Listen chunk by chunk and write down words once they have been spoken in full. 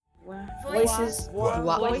Voices.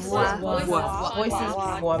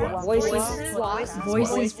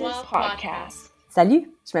 Voices podcast.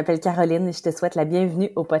 Salut, je m'appelle Caroline et je te souhaite la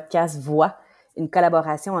bienvenue au podcast Voix, une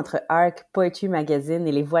collaboration entre Arc, Poetry Magazine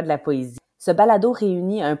et les Voix de la poésie. Ce balado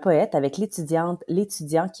réunit un poète avec l'étudiant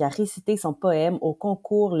qui a récité son poème au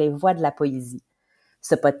concours Les Voix de la poésie.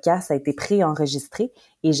 Ce podcast a été pré-enregistré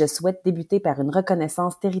et je souhaite débuter par une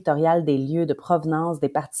reconnaissance territoriale des lieux de provenance des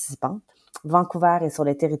participantes. Vancouver est sur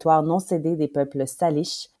le territoire non cédé des peuples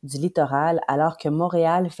salish du littoral, alors que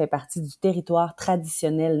Montréal fait partie du territoire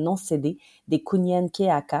traditionnel non cédé des Kunyens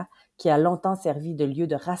Keaka, qui a longtemps servi de lieu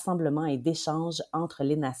de rassemblement et d'échange entre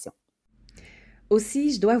les nations.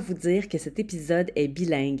 Aussi, je dois vous dire que cet épisode est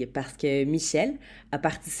bilingue parce que Michelle a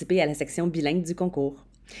participé à la section bilingue du concours.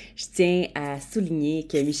 Je tiens à souligner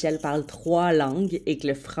que Michelle parle 3 langues et que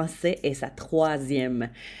le français est sa 3e.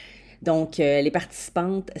 Donc, les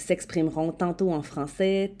participantes s'exprimeront tantôt en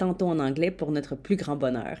français, tantôt en anglais pour notre plus grand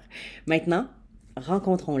bonheur. Maintenant,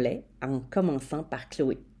 rencontrons-les en commençant par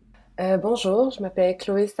Chloé. Bonjour, je m'appelle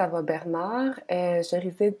Chloé Savoie-Bernard. Je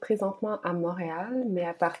réside présentement à Montréal, mais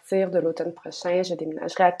à partir de l'automne prochain, je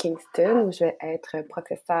déménagerai à Kingston où je vais être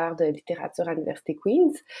professeure de littérature à l'Université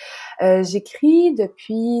Queen's. J'écris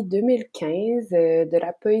depuis 2015 de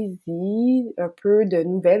la poésie, un peu de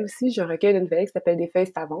nouvelles aussi. J'ai un recueil de nouvelles qui s'appelle Des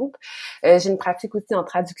feuilles savantes. J'ai une pratique aussi en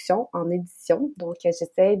traduction, en édition, donc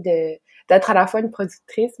j'essaie d'être à la fois une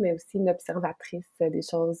productrice, mais aussi une observatrice des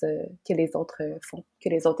choses que les autres font, que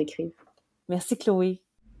les autres écrivent. Merci Chloé.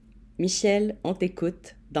 Michelle, on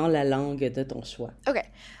t'écoute dans la langue de ton choix. OK.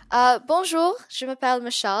 Bonjour, je m'appelle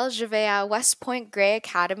Michelle. Je vais à West Point Grey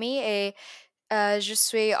Academy et je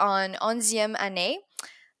suis en 11e année.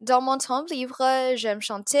 Dans mon temps libre, j'aime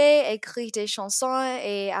chanter, écrire des chansons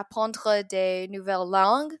et apprendre des nouvelles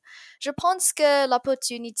langues. Je pense que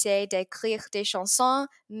l'opportunité d'écrire des chansons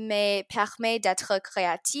me permet d'être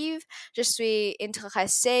créative. Je suis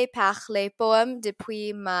intéressée par les poèmes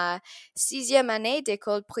depuis ma 6e année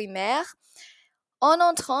d'école primaire. En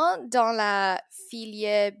entrant dans la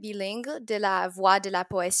filière bilingue de la Voix de la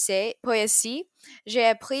poésie, j'ai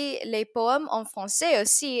appris les poèmes en français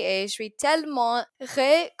aussi et je suis tellement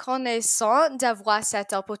reconnaissante d'avoir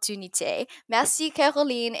cette opportunité. Merci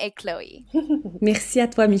Caroline et Chloé. Merci à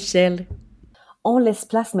toi Michelle. On laisse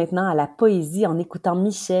place maintenant à la poésie en écoutant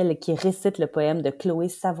Michelle qui récite le poème de Chloé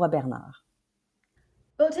Savoie-Bernard.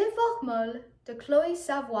 Beauté formol de Chloé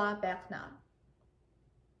Savoie-Bernard.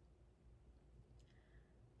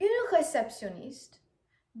 Une réceptionniste,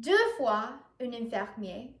 2 fois un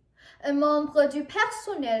infirmier, un membre du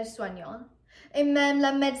personnel soignant, et même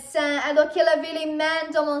la médecin alors qu'elle avait les mains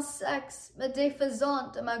dans mon sexe, me défaisant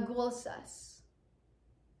de ma grossesse.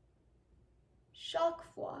 Chaque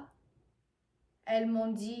fois, elles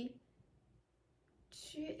m'ont dit «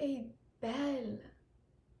 Tu es belle ».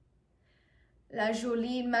 La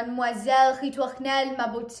jolie mademoiselle ritournelle ma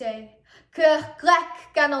beauté. Cœur grec,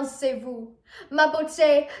 qu'annoncez-vous? Ma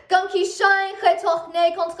beauté, comme qui shine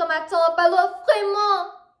retournée contre ma tempe, alors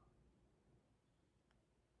vraiment,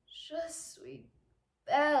 je suis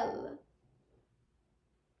belle.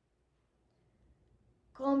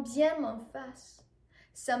 Grand bien m'en fasse,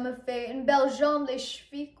 ça me fait une belle jambe, les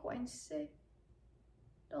chevilles coincées.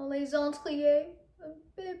 Dans les entrailles, un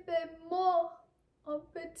bébé mort. Un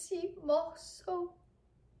petit morceau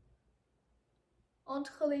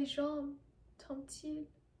entre les jambes, tombe-t-il,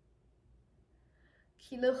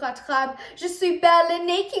 qui le rattrape. Je suis belle, le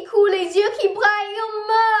nez qui coule, les yeux qui braillent,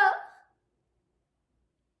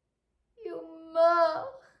 il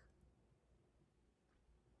meurt.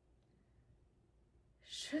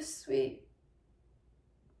 Je suis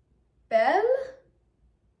belle.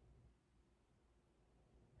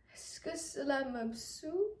 Est-ce que cela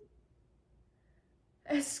m'absout?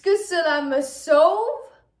 Est-ce que cela me sauve?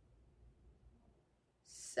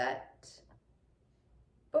 Cette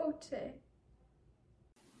beauté.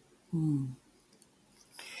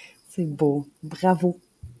 C'est beau. Bravo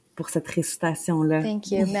pour cette récitation-là.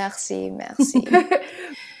 Thank you. Merci. Moi,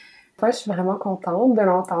 je suis vraiment contente de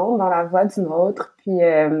l'entendre dans la voix d'une autre. Puis,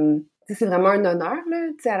 c'est vraiment un honneur, là,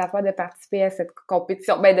 à la fois de participer à cette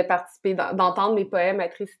compétition, d'entendre mes poèmes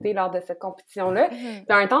être récités lors de cette compétition-là. Puis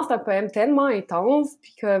en même temps, c'est un poème tellement intense,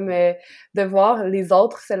 puis comme de voir les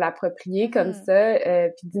autres se l'approprier comme ça,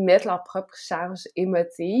 puis d'y mettre leur propre charge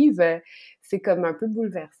émotive, c'est comme un peu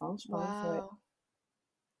bouleversant, je pense. Wow. Ouais.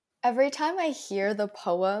 Every time I hear the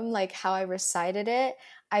poem, like how I recited it,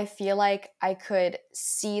 I feel like I could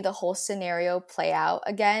see the whole scenario play out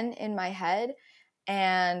again in my head.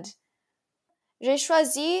 And j'ai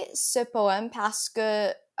choisi ce poème parce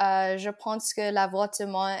que je pense que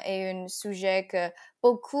l'avortement est un sujet que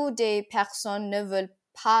beaucoup de personnes ne veulent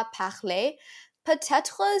pas parler.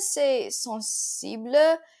 Peut-être c'est sensible,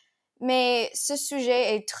 mais ce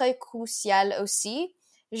sujet est très crucial aussi.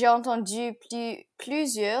 J'ai entendu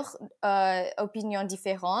plusieurs opinions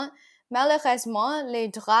différentes. Malheureusement, les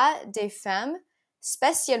droits des femmes,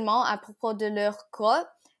 spécialement à propos de leur corps,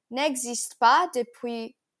 n'existent pas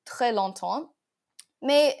depuis très longtemps.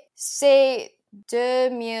 Mais c'est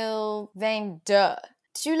 2022.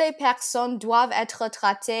 Toutes les personnes doivent être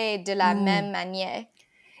traitées de la même manière.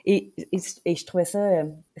 Et je trouvais ça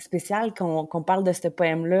spécial qu'on parle de ce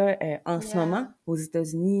poème-là en ce moment, aux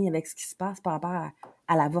États-Unis, avec ce qui se passe par rapport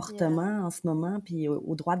à l'avortement en ce moment, puis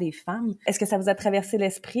aux droits des femmes. Est-ce que ça vous a traversé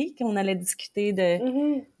l'esprit qu'on allait discuter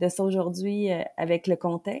de ça aujourd'hui avec le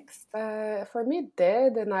contexte? For me, it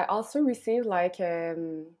did, and I also received like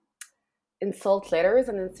insult letters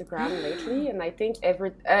on Instagram lately, and I think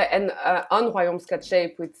on Royaume scotch,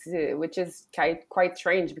 which is quite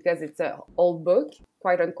strange because it's an old book,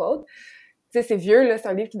 quite unquote. Tu sais, c'est vieux, là, c'est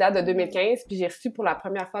un livre qui date de 2015, puis j'ai reçu pour la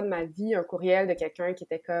première fois de ma vie un courriel de quelqu'un qui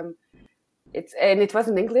était comme... and it was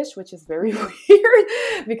in English, which is very weird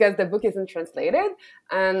because the book isn't translated.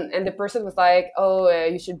 And the person was like,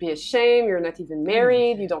 you should be ashamed. You're not even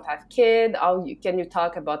married. You don't have kids. Can you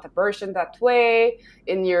talk about abortion that way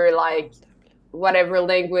in your, like, whatever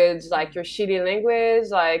language, like your shitty language?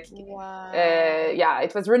 Like, wow.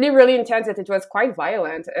 It was really, really intense, and it was quite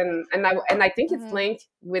violent. And I think it's linked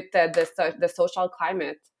with the social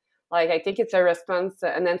climate. Like, I think it's a response,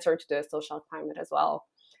 an answer to the social climate as well.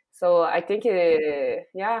 So I think,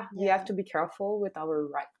 we have to be careful with our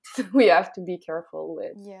rights. We have to be careful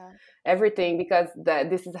with everything because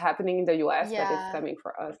this is happening in the US, but it's coming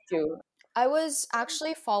for us too. I was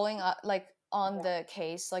actually following up, like, on the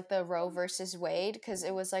case, like the Roe versus Wade, because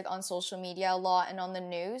it was like on social media a lot and on the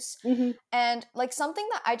news. And like something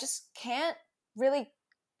that I just can't really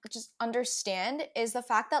just understand is the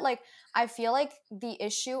fact that, like, I feel like the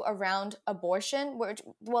issue around abortion,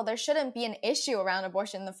 there shouldn't be an issue around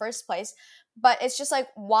abortion in the first place, but it's just like,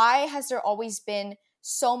 why has there always been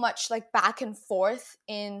so much like back and forth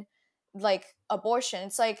in like abortion?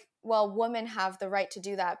 It's like, well, women have the right to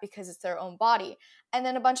do that because it's their own body. And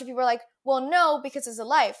then a bunch of people are like, well, no, because it's a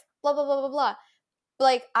life, blah, blah, blah, blah, blah. But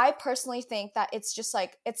like, I personally think that it's just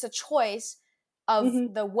like, it's a choice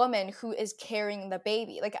of the woman who is carrying the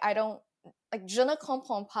baby. Like, je ne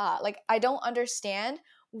comprends pas. Like, I don't understand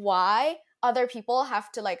why other people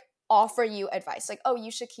have to like offer you advice. Like, oh,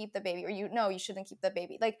 you should keep the baby, or no, you shouldn't keep the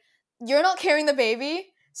baby. Like, you're not carrying the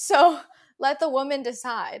baby, so let the woman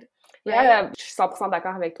decide. Right? Yeah, je suis 100%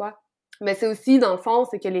 d'accord avec toi. Mais c'est aussi, dans le fond,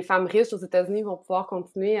 c'est que les femmes riches aux États-Unis vont pouvoir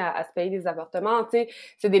continuer à se payer des avortements. Tu sais,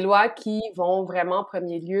 c'est des lois qui vont vraiment en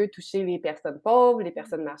premier lieu toucher les personnes pauvres, les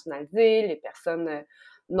personnes marginalisées, les personnes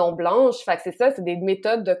non blanches. Fait que c'est ça, c'est des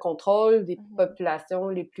méthodes de contrôle des populations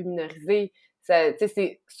les plus minorisées. Ça, tu sais,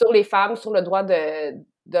 c'est sur les femmes, sur le droit de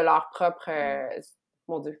leur propre...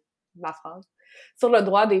 mon Dieu, ma phrase. Sur le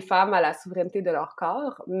droit des femmes à la souveraineté de leur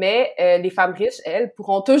corps, mais les femmes riches, elles,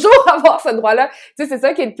 pourront toujours avoir ce droit-là. Tu sais, c'est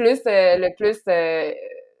ça qui est le plus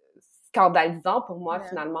scandalisant pour moi,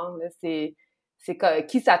 finalement. Là. C'est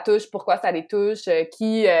qui ça touche, pourquoi ça les touche,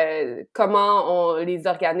 comment les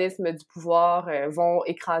organismes du pouvoir vont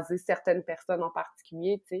écraser certaines personnes en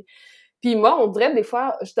particulier, tu sais. Puis moi, on dirait des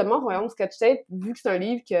fois, justement, Royaume scotch, vu que c'est un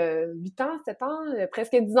livre qui a 8 ans, 7 ans,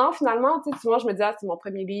 presque 10 ans finalement, tu sais, souvent je me dis, c'est mon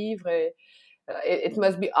premier livre, it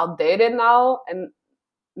must be outdated now. And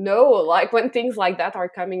no, like when things like that are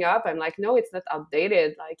coming up, I'm like, no, it's not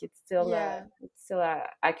outdated. Like it's still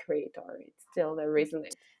accurate, or it's still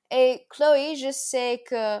resonant. Et Chloé, je sais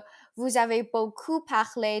que vous avez beaucoup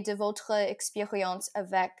parlé de votre expérience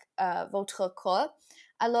avec votre corps.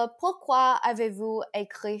 Alors, pourquoi avez-vous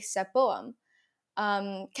écrit ce poème?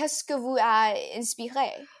 Qu'est-ce que vous a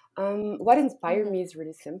inspiré? What inspired me is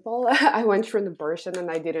really simple. I went through an abortion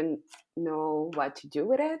and I didn't know what to do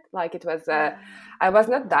with it. Like it was, I was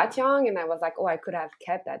not that young, and I was like, I could have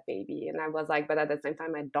kept that baby. And I was like, but at the same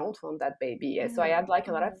time, I don't want that baby. So I had like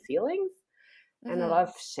a lot of feelings and a lot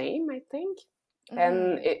of shame, I think.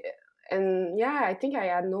 And I think I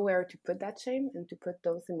had nowhere to put that shame and to put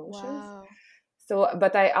those emotions. Wow. So,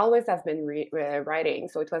 but I always have been writing,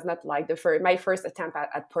 so it was not like my first attempt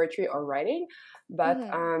at poetry or writing, but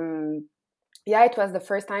it was the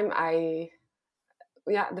first time I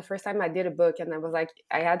did a book, and I was like,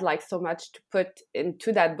 I had like so much to put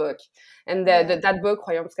into that book, and that book,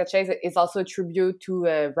 Royaume scotch, is also a tribute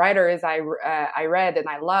to writers I read and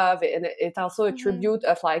I love, and it's also a tribute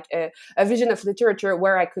of like a vision of literature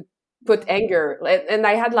where I could put anger, and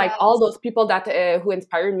I had like all those people that who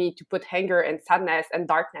inspired me to put anger and sadness and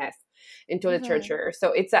darkness, into literature.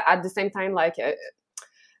 So it's at the same time like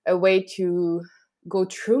a way to go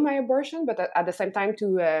through my abortion, but at the same time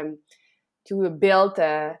to build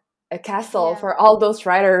a castle for all those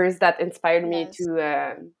writers that inspired me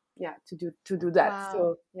to do that. Wow.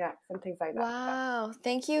 So some things like that. Wow.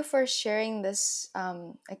 Thank you for sharing this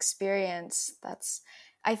experience.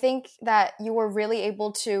 I think that you were really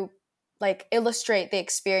able to like illustrate the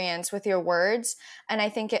experience with your words, and I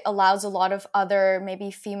think it allows a lot of other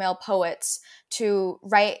maybe female poets to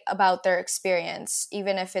write about their experience,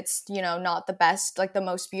 even if it's, you know, not the best, like the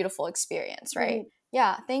most beautiful experience, right?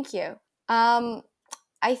 Yeah, thank you.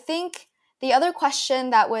 I think the other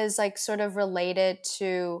question that was like sort of related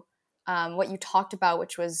to what you talked about,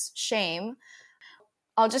 which was shame.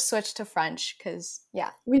 I'll just switch to French because,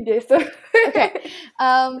 Oui, bien sûr. Okay.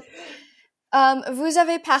 Vous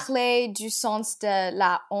avez parlé du sens de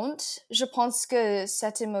la honte. Je pense que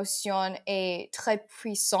cette émotion est très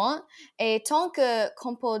puissante et tant que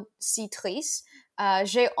compositrice,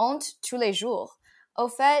 j'ai honte tous les jours. Au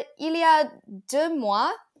fait, il y a 2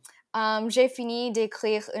 mois, j'ai fini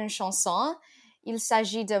d'écrire une chanson. Il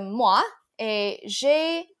s'agit de moi et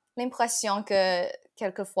j'ai l'impression que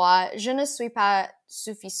quelquefois, je ne suis pas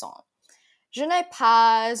suffisant. Je n'ai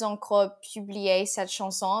pas encore publié cette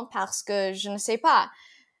chanson parce que je ne sais pas.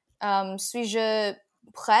 Suis-je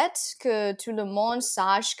prête que tout le monde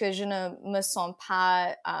sache que je ne me sens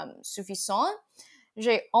pas suffisant?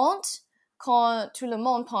 J'ai honte quand tout le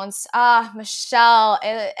monde pense « Ah, Michelle,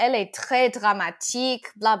 elle est très dramatique,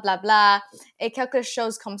 bla bla bla » et quelque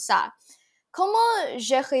chose comme ça. Comment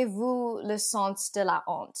gérez-vous le sens de la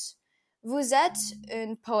honte? Vous êtes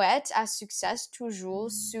une poète à succès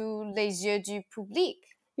toujours sous les yeux du public.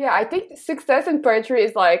 Yeah, I think success in poetry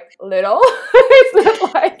is like little. It's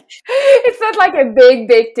not like a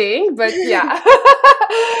big thing, but yeah.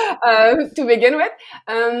 To begin with.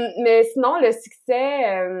 Mais sinon, le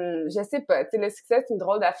succès, je sais pas. Tu sais, le succès, c'est une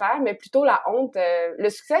drôle d'affaire, mais plutôt la honte. Le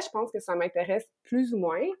succès, je pense que ça m'intéresse plus ou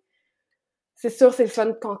moins. C'est sûr, c'est le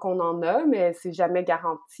fun quand on en a, mais c'est jamais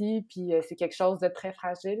garanti, puis c'est quelque chose de très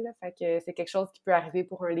fragile. Là, fait que c'est quelque chose qui peut arriver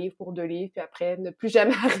pour un livre, pour 2 livres, puis après ne plus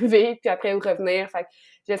jamais arriver, puis après revenir. Fait que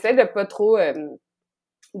j'essaie de pas trop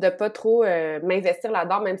m'investir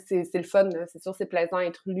là-dedans, même si c'est le fun. Là. C'est sûr, c'est plaisant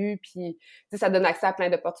d'être lu, puis ça donne accès à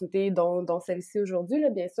plein d'opportunités, dont celle-ci aujourd'hui,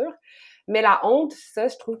 là, bien sûr. Mais la honte, ça,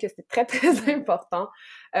 je trouve que c'est très, très important.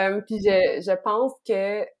 Puis je pense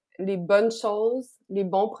que les bonnes choses, les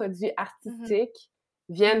bons produits artistiques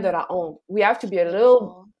viennent de la honte. We have to be a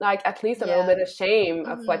little, like at least a little bit ashamed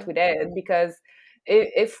of what we did, because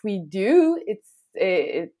if we do,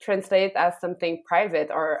 it translates as something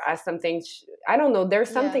private or as something, I don't know,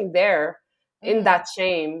 there's something there in that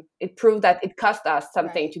shame. It proves that it cost us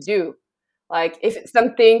something to do. Like if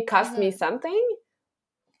something cost me something,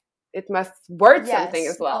 it must worth something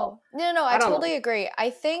as well. Oh. No, I totally agree.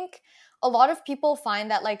 I think a lot of people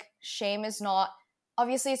find that like shame is not,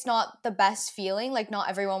 obviously it's not the best feeling, like not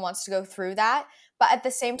everyone wants to go through that, but at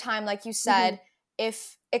the same time, like you said,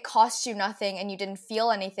 if it costs you nothing and you didn't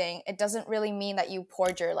feel anything, it doesn't really mean that you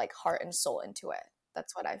poured your like heart and soul into it.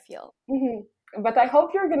 That's what I feel. But I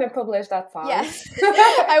hope you're gonna publish that song. Yes,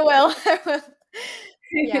 I will.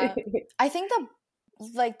 Yeah, I think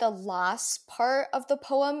the last part of the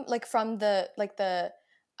poem, like from the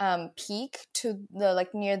peak to the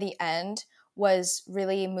like near the end, was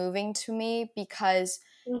really moving to me because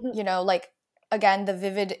you know, like again, the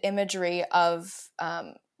vivid imagery of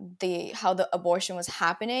how the abortion was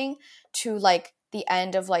happening to like the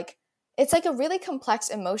end of like, it's like a really complex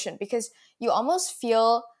emotion because you almost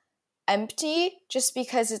feel empty just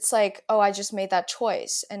because it's like, oh, I just made that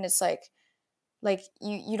choice, and it's like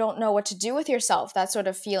you don't know what to do with yourself, that sort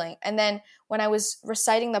of feeling. And then when I was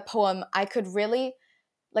reciting the poem, I could really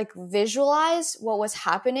like visualize what was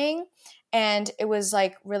happening, and it was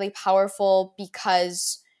like really powerful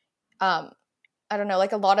because I don't know,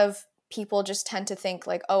 like a lot of people just tend to think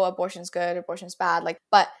like, oh, abortion's good, abortion's bad, like,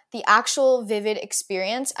 but the actual vivid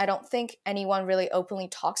experience, I don't think anyone really openly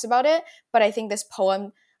talks about it, but I think this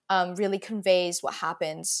poem really conveys what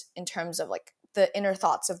happens in terms of like the inner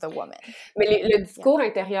thoughts of the woman. Mais le discours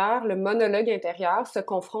intérieur, le monologue intérieur se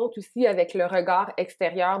confronte aussi avec le regard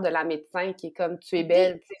extérieur de la médecin qui est comme « tu es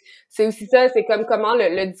belle ». C'est aussi ça, c'est comme comment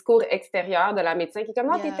le discours extérieur de la médecin qui est comme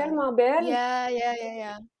 « oh, t'es tellement belle ».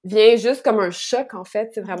 Vient juste comme un choc, en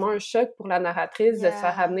fait. C'est vraiment un choc pour la narratrice de se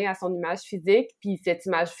faire ramener à son image physique, puis cette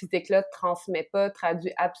image physique-là transmet pas,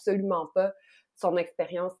 traduit absolument pas son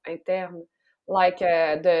expérience interne. Like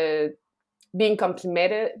the being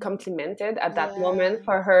complimented at that moment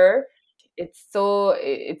for her,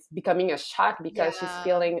 it's becoming a shock because she's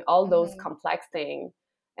feeling all those complex things,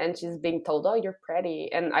 and she's being told, oh, you're pretty.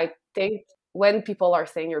 And I think when people are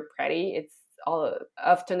saying you're pretty, it's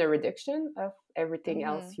often a reduction of everything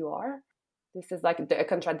else you are. This is like a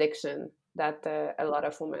contradiction that a lot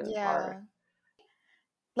of women are.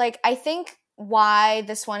 Like, I think why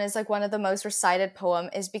this one is like one of the most recited poem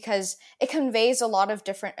is because it conveys a lot of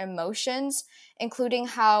different emotions, including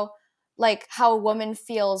how a woman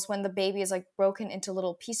feels when the baby is like broken into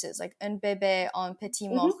little pieces, like un bébé en petits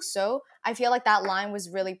morceaux. I feel like that line was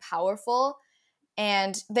really powerful,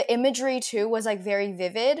 and the imagery too was like very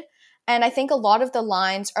vivid. And I think a lot of the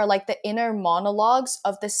lines are like the inner monologues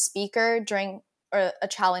of the speaker during a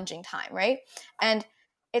challenging time, right? And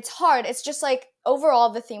it's hard. It's just like overall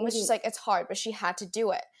the theme was just like it's hard, but she had to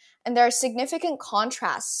do it. And there are significant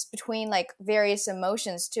contrasts between like various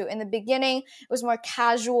emotions too. In the beginning, it was more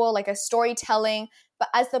casual, like a storytelling. But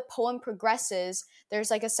as the poem progresses,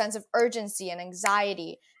 there's like a sense of urgency and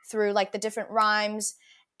anxiety through like the different rhymes.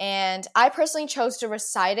 And I personally chose to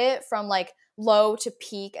recite it from like low to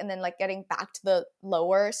peak and then like getting back to the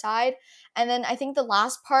lower side. And then I think the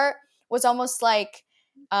last part was almost like,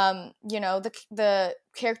 the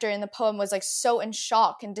character in the poem was like so in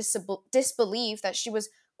shock and disbelief that she was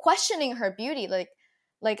questioning her beauty,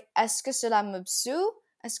 like est-ce que cela me sauve?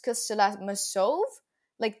 Est-ce que cela me sauve?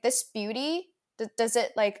 Like this beauty, does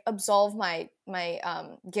it like absolve my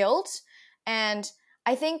guilt? And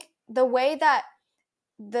I think the way that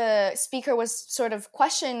the speaker was sort of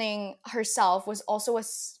questioning herself was also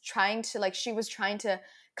she was trying to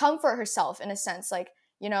comfort herself in a sense, like,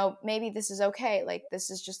 maybe this is okay, like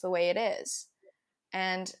this is just the way it is.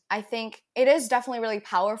 And I think it is definitely really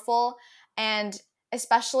powerful, and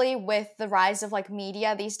especially with the rise of like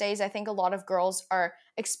media these days, I think a lot of girls are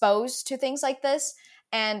exposed to things like this.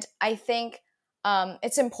 And I think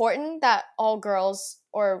it's important that all girls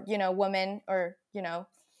or, women or,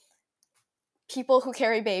 people who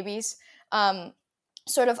carry babies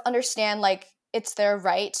sort of understand like it's their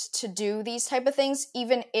right to do these type of things,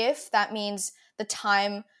 even if that means the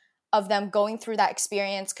time of them going through that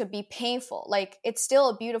experience could be painful. Like it's still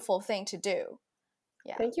a beautiful thing to do.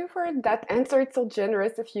 Yeah. Thank you for that answer. It's so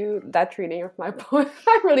generous of you, that reading of my poem.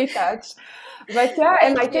 I'm really touched. But yeah,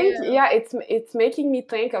 and I think, it's making me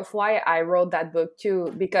think of why I wrote that book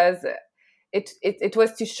too, because it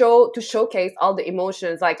was to showcase all the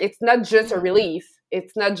emotions. Like it's not just a relief.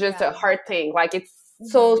 It's not just a hard thing. Like it's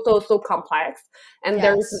so complex. And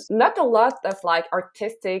there's not a lot of like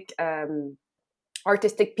artistic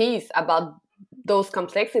piece about those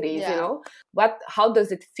complexities, how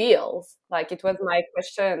does it feel? Like it was my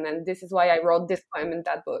question, and this is why I wrote this poem in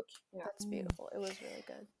that book. That's beautiful. It was really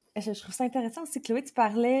good. Je trouve ça intéressant aussi, Chloé, tu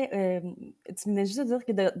parlais, tu venais juste de dire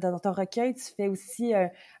que dans ton recueil, tu fais aussi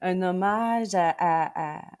un hommage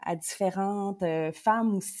à différentes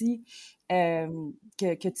femmes aussi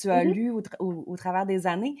que tu as lues au travers des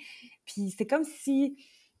années. Puis c'est comme si,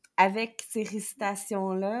 avec ces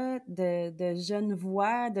récitations-là de jeunes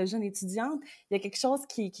voix, de jeunes étudiantes, il y a quelque chose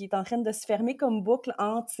qui est en train de se fermer comme boucle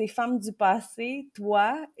entre ces femmes du passé,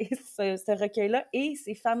 toi, et ce recueil-là, et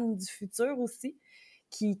ces femmes du futur aussi,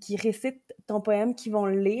 qui récitent ton poème, qui vont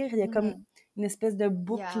le lire. Il y a comme une espèce de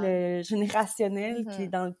boucle générationnelle qui est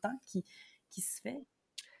dans le temps, qui se fait.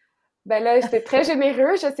 Ben là, j'étais très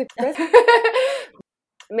généreux, je sais pas.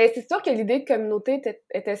 Mais c'est sûr que l'idée de communauté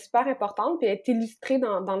était super importante, puis elle est illustrée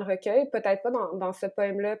dans le recueil, peut-être pas dans ce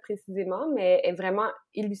poème-là précisément, mais elle est vraiment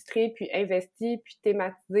illustrée, puis investie, puis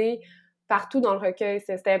thématisée partout dans le recueil.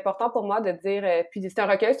 C'était important pour moi de dire, puis c'est un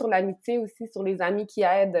recueil sur l'amitié aussi, sur les amis qui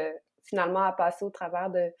aident finalement à passer au travers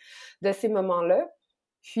de ces moments-là.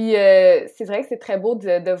 Puis c'est vrai que c'est très beau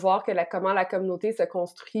de voir comment la communauté se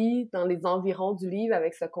construit dans les environs du livre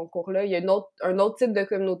avec ce concours-là. Il y a un autre type de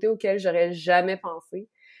communauté auquel j'aurais jamais pensé,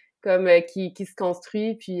 comme qui se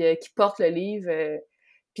construit, puis qui porte le livre.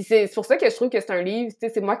 Puis c'est pour ça que je trouve que c'est un livre, tu sais,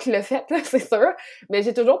 c'est moi qui l'ai fait, là, c'est sûr, mais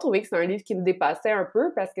j'ai toujours trouvé que c'est un livre qui me dépassait un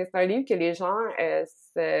peu, parce que c'est un livre que les gens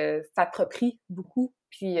s'approprient beaucoup,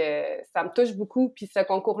 puis ça me touche beaucoup. Puis ce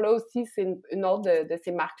concours-là aussi, c'est une autre de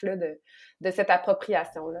ces marques-là, de cette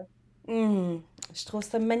appropriation-là. Je trouve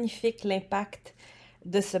ça magnifique, l'impact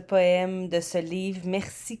de ce poème, de ce livre.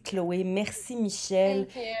 Merci Chloé, merci Michelle.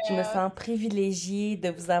 Je me sens privilégiée de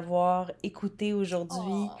vous avoir écouté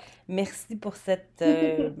aujourd'hui. Merci pour cette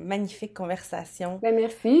magnifique conversation. Ben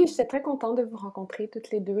merci, j'étais très contente de vous rencontrer toutes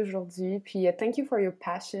les deux aujourd'hui. Puis thank you for your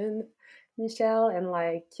passion, Michelle, and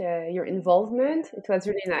like your involvement. It was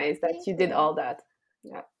really nice that you did all that.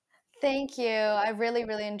 Yeah. Thank you. I really,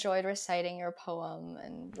 really enjoyed reciting your poem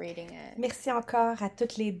and reading it. Merci encore à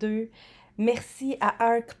toutes les deux. Merci à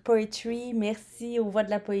Arc Poetry, merci aux Voix de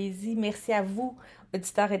la poésie, merci à vous,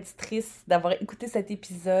 auditeurs et auditrices, d'avoir écouté cet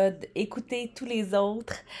épisode, écoutez tous les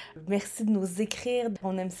autres. Merci de nous écrire,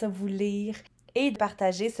 on aime ça vous lire et de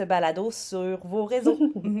partager ce balado sur vos réseaux.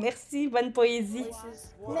 Merci, bonne poésie.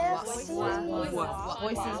 Merci.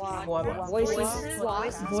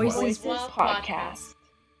 Voices Podcast.